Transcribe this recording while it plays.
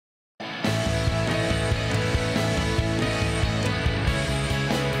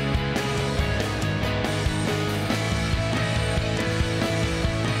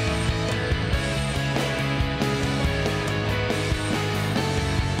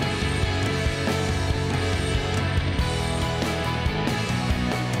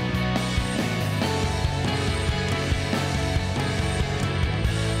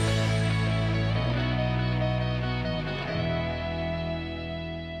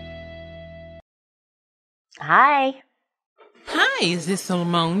Hi, Hi, is this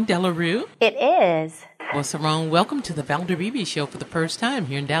Simone Delarue? it is. Well, Simone, welcome to the Valder Beebe Show for the first time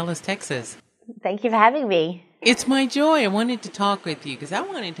here in Dallas, Texas. Thank you for having me. It's my joy. I wanted to talk with you because I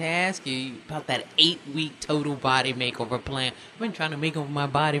wanted to ask you about that 8-week total body makeover plan. I've been trying to make over my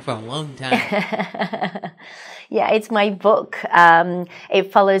body for a long time. Yeah, it's my book.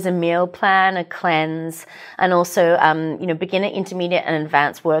 It follows a meal plan, a cleanse, and also, beginner, intermediate, and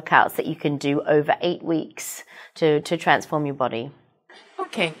advanced workouts that you can do over 8 weeks to transform your body.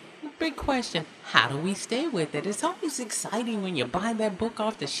 Okay, big question. How do we stay with it? It's always exciting when you buy that book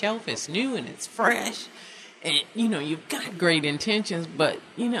off the shelf. It's new and it's fresh. And, you've got great intentions, but,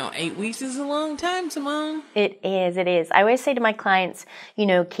 8 weeks is a long time, Simone. It is. I always say to my clients,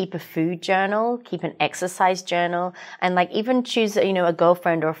 keep a food journal, keep an exercise journal, and even choose, a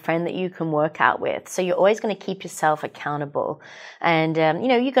girlfriend or a friend that you can work out with. So you're always going to keep yourself accountable. And,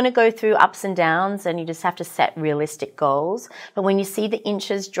 you're going to go through ups and downs, and you just have to set realistic goals. But when you see the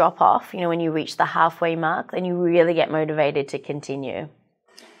inches drop off, when you reach the halfway mark, then you really get motivated to continue.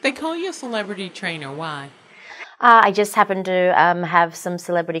 They call you a celebrity trainer. Why? I just happen to have some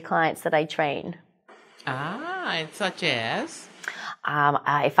celebrity clients that I train. And such as?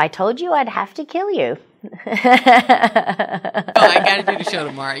 If I told you, I'd have to kill you. Oh, I got to do the show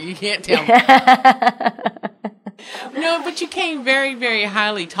tomorrow. You can't tell me. No, but you came very, very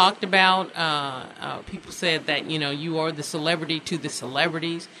highly talked about. People said that, you are the celebrity to the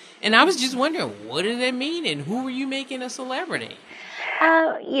celebrities. And I was just wondering, what did that mean? And who were you making a celebrity?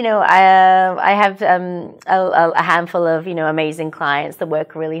 I have a handful of, amazing clients that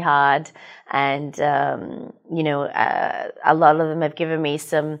work really hard. And, a lot of them have given me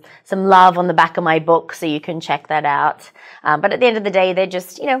some love on the back of my book, so you can check that out. But at the end of the day, they're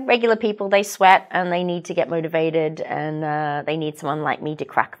just, regular people. They sweat and they need to get motivated, and they need someone like me to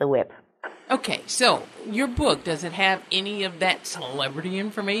crack the whip. Okay, so your book, does it have any of that celebrity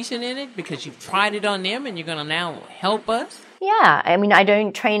information in it? Because you've tried it on them and you're going to now help us? Yeah, I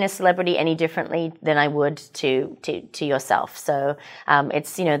don't train a celebrity any differently than I would to yourself. So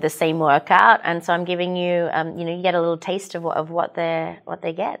it's the same workout, and so I'm giving you you get a little taste of what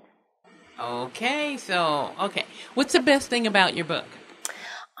they get. Okay, what's the best thing about your book?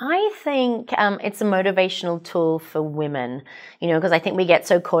 I think it's a motivational tool for women, because I think we get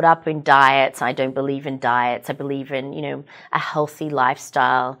so caught up in diets. I don't believe in diets. I believe in, a healthy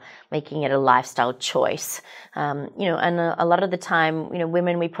lifestyle, making it a lifestyle choice. And a lot of the time,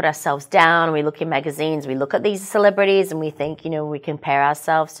 women, we put ourselves down, we look in magazines, we look at these celebrities and we think, we compare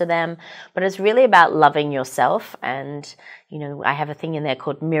ourselves to them. But it's really about loving yourself. And, I have a thing in there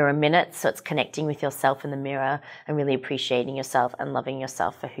called Mirror Minutes. So it's connecting with yourself in the mirror and really appreciating yourself and loving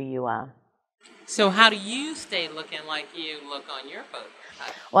yourself for who you are. So how do you stay looking like you look on your book?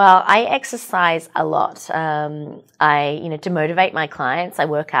 Well, I exercise a lot. To motivate my clients, I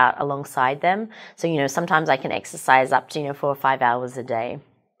work out alongside them. So, sometimes I can exercise up to, 4 or 5 hours a day.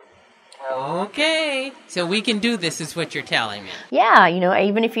 Okay. So we can do this is what you're telling me. Yeah,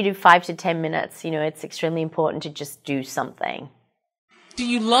 even if you do 5 to 10 minutes, it's extremely important to just do something. Do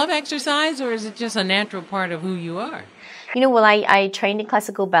you love exercise, or is it just a natural part of who you are? I trained in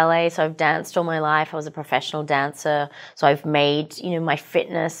classical ballet, so I've danced all my life. I was a professional dancer, so I've made, my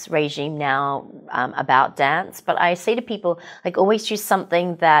fitness regime now about dance. But I say to people, always choose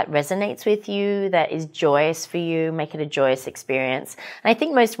something that resonates with you, that is joyous for you, make it a joyous experience. And I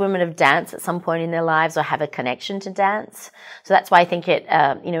think most women have danced at some point in their lives or have a connection to dance. So that's why I think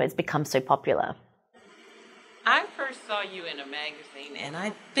it's become so popular. I first saw you in a magazine, and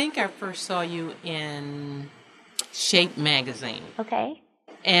I think I first saw you in Shape magazine. Okay.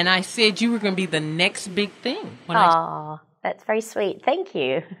 And I said you were going to be the next big thing. That's very sweet. Thank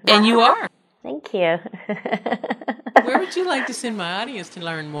you. And you are. Thank you. Where would you like to send my audience to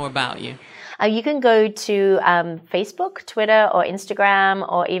learn more about you? You can go to Facebook, Twitter, or Instagram,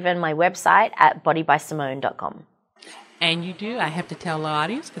 or even my website at bodybysimone.com. And you do. I have to tell the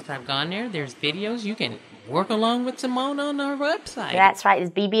audience, because I've gone there. There's videos. You can work along with Simone on our website. That's right. It's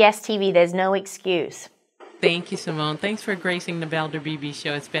BBS TV. There's no excuse. Thank you, Simone. Thanks for gracing the Valder Beebe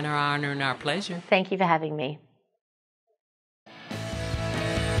Show. It's been our honor and our pleasure. Thank you for having me.